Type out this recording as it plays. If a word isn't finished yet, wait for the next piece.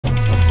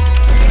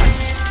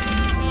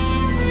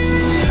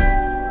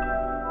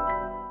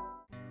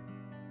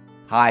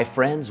Hi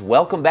friends,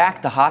 welcome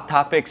back to Hot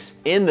Topics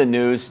in the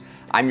News.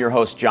 I'm your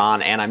host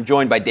John, and I'm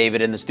joined by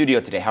David in the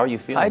studio today. How are you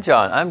feeling? Hi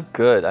John, I'm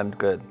good.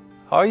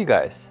 How are you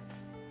guys?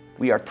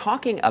 We are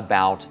talking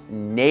about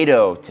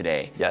NATO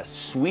today. Yes.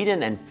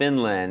 Sweden and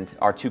Finland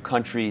are two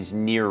countries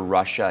near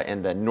Russia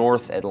in the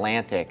North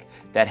Atlantic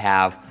that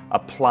have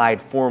applied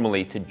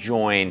formally to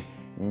join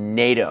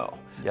NATO.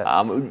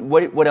 Yes.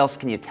 What else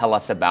can you tell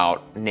us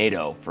about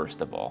NATO,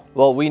 first of all?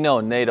 Well, we know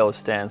NATO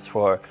stands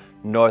for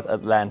North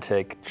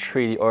Atlantic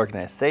Treaty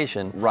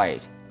Organization.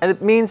 Right. And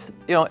it means,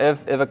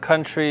 if a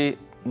country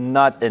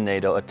not in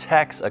NATO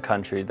attacks a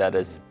country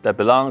that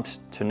belonged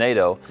to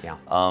NATO,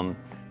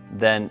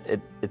 then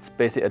it's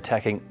basically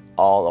attacking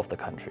all of the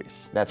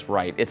countries. That's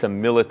right. It's a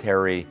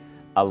military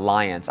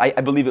alliance. I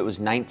believe it was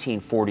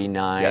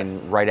 1949,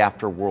 Yes. right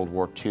after World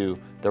War II.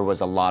 There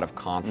was a lot of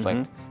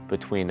conflict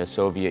between the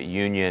Soviet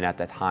Union at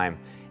the time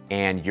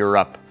and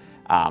Europe,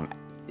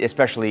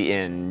 especially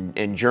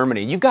in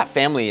Germany. You've got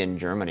family in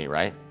Germany,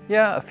 right?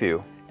 Yeah, a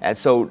few. And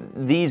so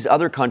these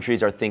other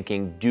countries are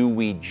thinking, do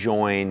we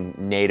join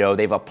NATO?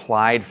 They've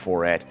applied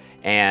for it,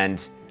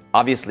 and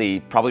obviously,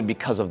 probably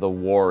because of the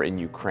war in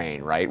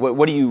Ukraine, right?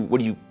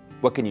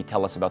 What can you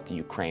tell us about the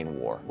Ukraine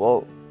war?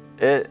 Well,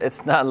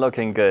 it's not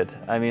looking good.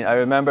 I mean, I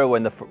remember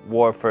when the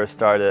war first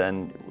started,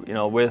 and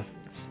with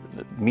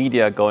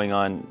media going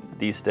on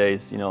these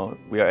days,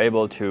 we are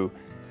able to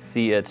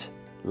see it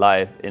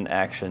live in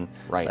action,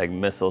 Right. like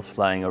missiles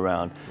flying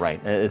around. Right.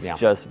 And it's Yeah.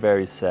 just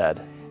very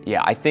sad.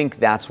 Yeah, I think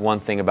that's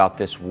one thing about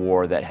this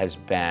war that has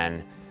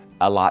been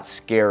a lot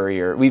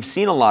scarier. We've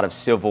seen a lot of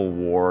civil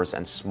wars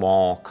and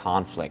small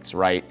conflicts,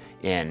 right,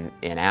 in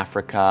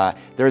Africa.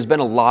 There's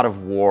been a lot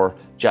of war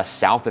just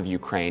south of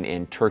Ukraine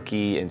in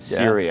Turkey and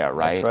Syria,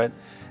 right? That's right.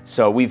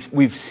 So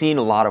we've seen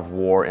a lot of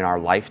war in our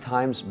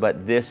lifetimes,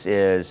 but this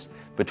is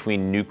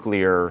between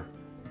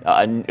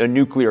a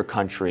nuclear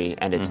country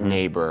and its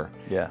neighbor.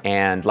 Yeah.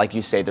 And like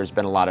you say, there's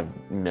been a lot of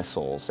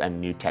missiles and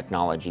new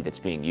technology that's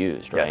being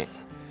used, right?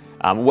 Yes.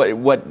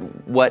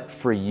 What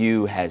for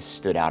you has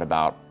stood out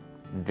about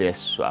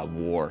this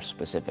war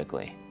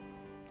specifically?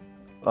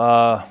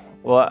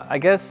 Well, I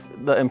guess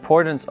the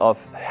importance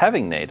of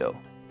having NATO.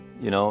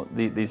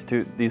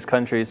 These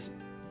countries,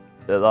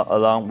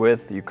 along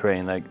with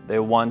Ukraine, like they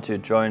want to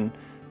join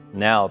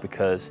now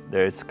because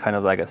there's kind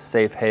of like a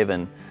safe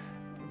haven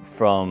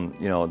from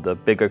the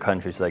bigger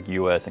countries like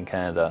U.S. and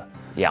Canada.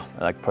 Yeah.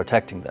 Like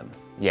protecting them.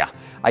 Yeah,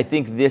 I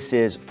think this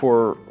is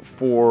for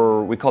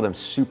we call them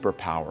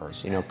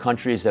superpowers.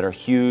 Countries that are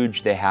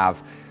huge. They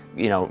have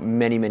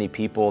many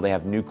people. They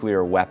have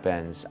nuclear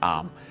weapons.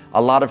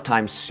 A lot of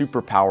times,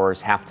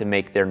 superpowers have to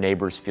make their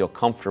neighbors feel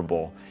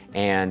comfortable.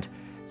 And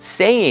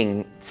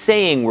saying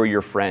we're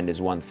your friend is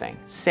one thing.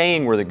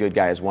 Saying we're the good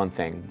guy is one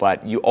thing.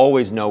 But you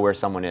always know where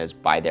someone is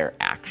by their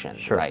actions,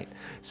 Sure. right?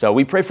 So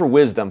we pray for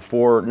wisdom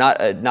for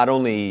not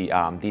only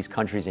these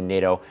countries in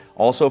NATO,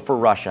 also for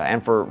Russia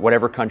and for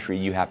whatever country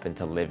you happen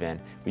to live in.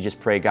 We just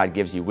pray God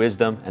gives you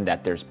wisdom and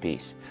that there's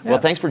peace. Yeah. Well,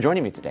 thanks for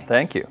joining me today.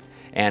 Thank you.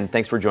 And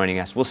thanks for joining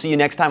us. We'll see you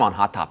next time on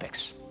Hot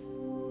Topics.